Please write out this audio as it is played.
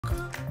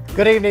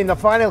Good evening. The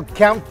final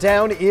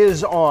countdown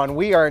is on.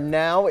 We are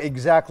now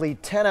exactly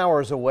 10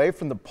 hours away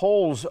from the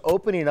polls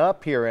opening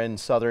up here in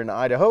southern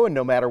Idaho. And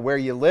no matter where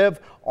you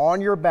live,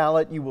 on your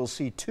ballot, you will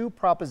see two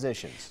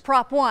propositions.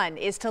 Prop 1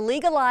 is to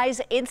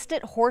legalize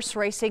instant horse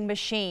racing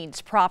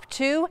machines. Prop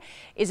 2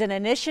 is an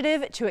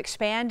initiative to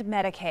expand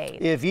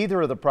Medicaid. If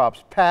either of the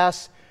props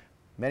pass,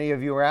 many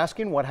of you are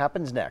asking what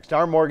happens next.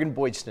 Our Morgan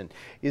Boydston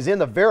is in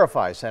the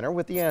Verify Center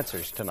with the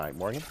answers tonight.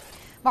 Morgan.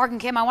 Mark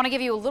and Kim, I want to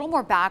give you a little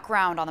more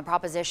background on the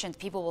propositions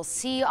people will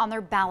see on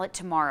their ballot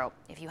tomorrow,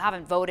 if you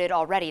haven't voted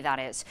already, that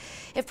is.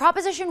 If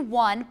Proposition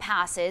 1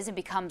 passes and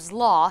becomes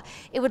law,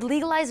 it would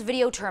legalize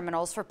video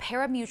terminals for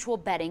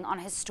pari-mutuel betting on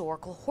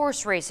historical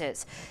horse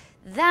races.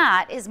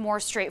 That is more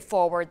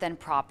straightforward than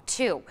Prop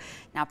 2.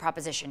 Now,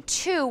 Proposition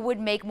 2 would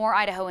make more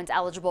Idahoans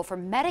eligible for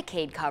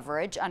Medicaid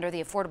coverage under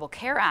the Affordable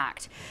Care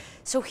Act.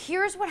 So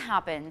here's what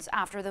happens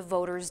after the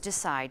voters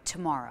decide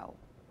tomorrow.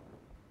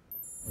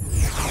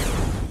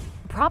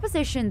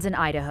 Propositions in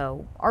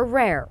Idaho are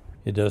rare.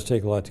 It does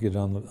take a lot to get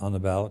on the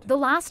ballot. The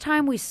last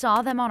time we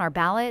saw them on our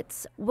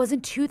ballots was in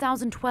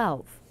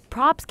 2012.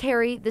 Props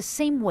carry the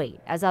same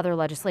weight as other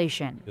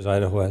legislation. Because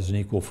Idaho has an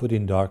equal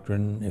footing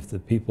doctrine. If the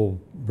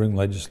people bring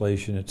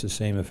legislation, it's the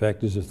same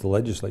effect as if the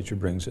legislature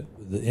brings it.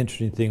 The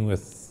interesting thing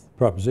with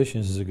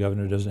propositions is the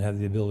governor doesn't have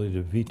the ability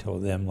to veto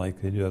them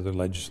like they do other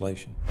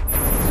legislation.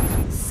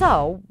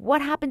 So,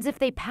 what happens if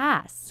they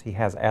pass? He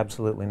has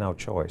absolutely no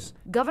choice.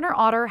 Governor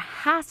Otter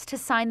has to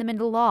sign them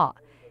into law,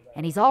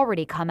 and he's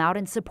already come out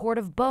in support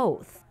of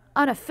both.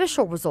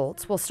 Unofficial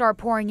results will start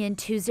pouring in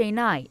Tuesday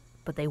night,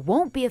 but they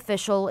won't be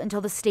official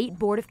until the State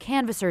Board of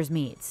Canvassers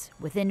meets,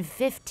 within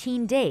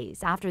 15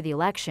 days after the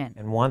election.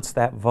 And once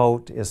that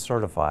vote is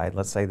certified,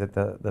 let's say that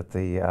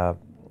the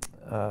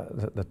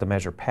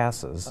measure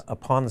passes,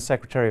 upon the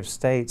Secretary of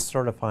State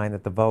certifying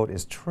that the vote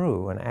is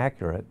true and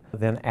accurate,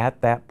 then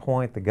at that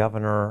point the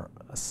governor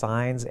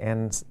signs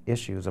and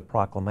issues a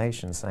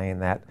proclamation saying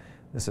that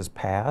this is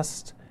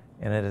passed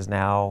and it is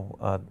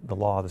now the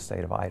law of the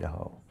state of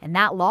Idaho. And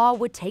that law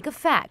would take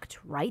effect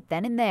right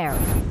then and there.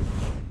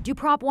 Do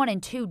Prop 1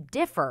 and 2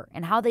 differ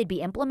in how they'd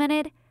be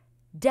implemented?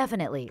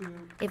 Definitely.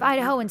 If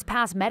Idahoans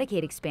pass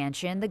Medicaid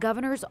expansion, the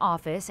governor's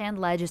office and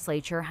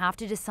legislature have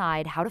to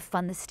decide how to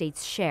fund the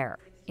state's share.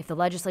 If the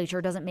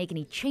legislature doesn't make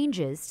any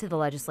changes to the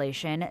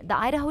legislation, the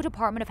Idaho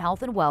Department of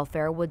Health and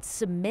Welfare would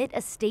submit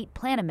a state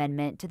plan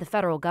amendment to the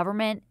federal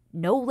government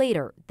no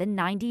later than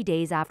 90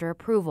 days after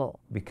approval.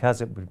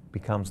 Because it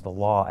becomes the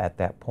law at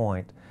that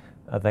point,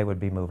 they would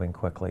be moving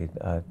quickly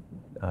to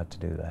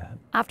do that.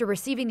 After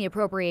receiving the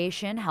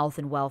appropriation, Health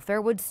and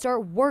Welfare would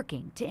start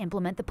working to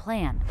implement the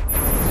plan.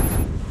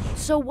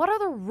 So what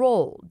other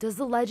role does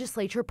the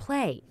legislature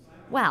play?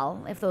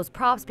 Well, if those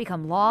props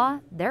become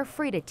law, they're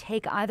free to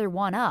take either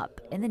one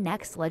up in the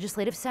next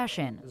legislative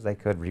session. They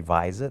could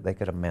revise it, they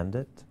could amend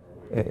it.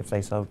 If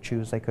they so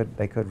choose, they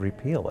could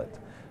repeal it.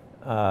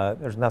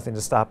 There's nothing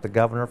to stop the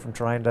governor from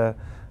trying to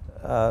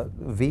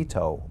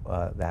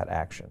veto that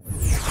action.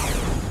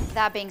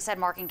 That being said,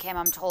 Mark and Kim,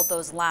 I'm told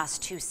those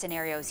last two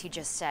scenarios he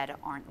just said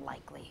aren't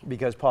likely.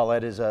 Because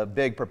Paulette is a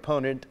big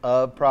proponent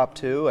of Prop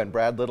 2, and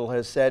Brad Little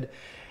has said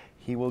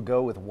he will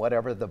go with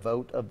whatever the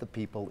vote of the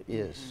people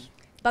is.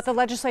 But the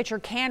legislature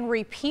can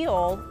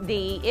repeal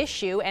the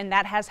issue, and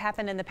that has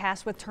happened in the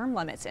past with term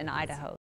limits in Idaho.